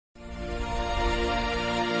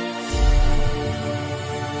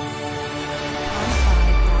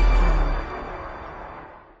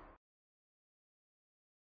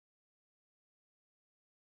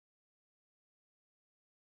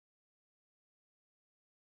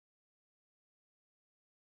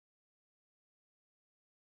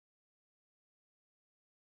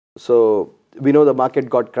So we know the market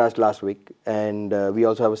got crashed last week, and we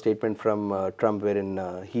also have a statement from Trump wherein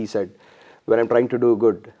he said, when I'm trying to do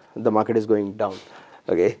good, the market is going down.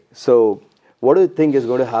 Okay, so what do you think is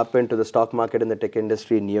going to happen to the stock market and the tech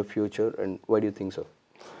industry in near future, and why do you think so?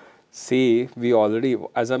 See, we already,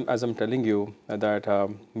 as I'm telling you, that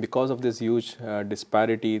because of this huge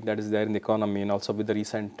disparity that is there in the economy, and also with the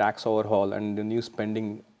recent tax overhaul and the new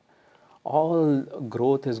spending, all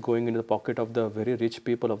growth is going into the pocket of the very rich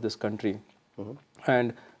people of this country.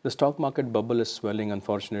 And the stock market bubble is swelling,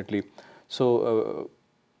 unfortunately. So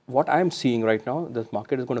what I'm seeing right now, the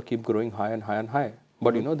market is going to keep growing high and high and high.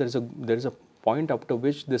 But you know, there is a point up to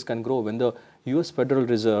which this can grow when the US Federal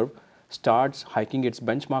Reserve starts hiking its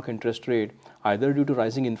benchmark interest rate, either due to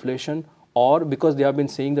rising inflation or because they have been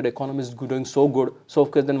saying that the economy is doing so good. So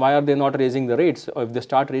of course, then why are they not raising the rates? Or if they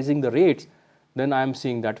start raising the rates, then I am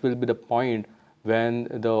seeing that will be the point when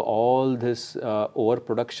all this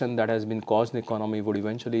overproduction that has been caused in the economy would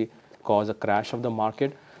eventually cause a crash of the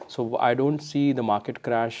market. So I don't see the market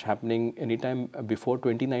crash happening anytime before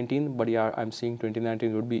 2019, but yeah, I'm seeing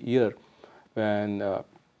 2019 would be a year when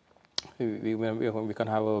we can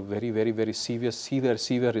have a very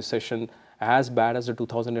severe recession, as bad as the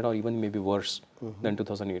 2008 or even maybe worse than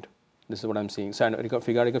 2008. This is what I'm seeing. So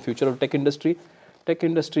regarding the future of tech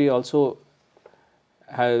industry also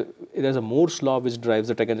there's a Moore's law which drives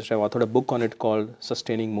the tech industry. I authored a book on it called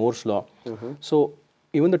Sustaining Moore's Law. So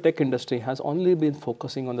even the tech industry has only been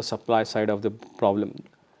focusing on the supply side of the problem.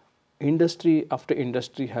 Industry after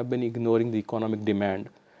industry have been ignoring the economic demand,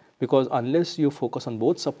 because unless you focus on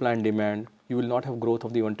both supply and demand, you will not have growth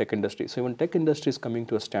of the even tech industry. So even tech industry is coming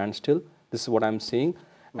to a standstill. This is what I'm seeing.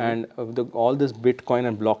 And all this Bitcoin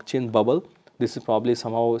and blockchain bubble, this is probably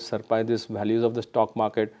somehow surpassed these values of the stock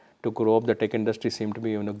market to grow up. The tech industry seem to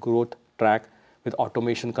be on a growth track with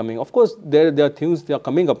automation coming. Of course, there are things that are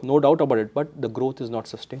coming up, no doubt about it, but the growth is not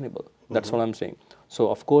sustainable. That's what I'm saying.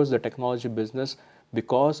 So of course, the technology business,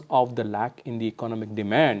 because of the lack in the economic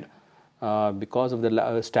demand, because of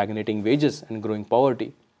the stagnating wages and growing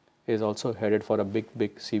poverty, is also headed for a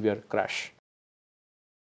big severe crash.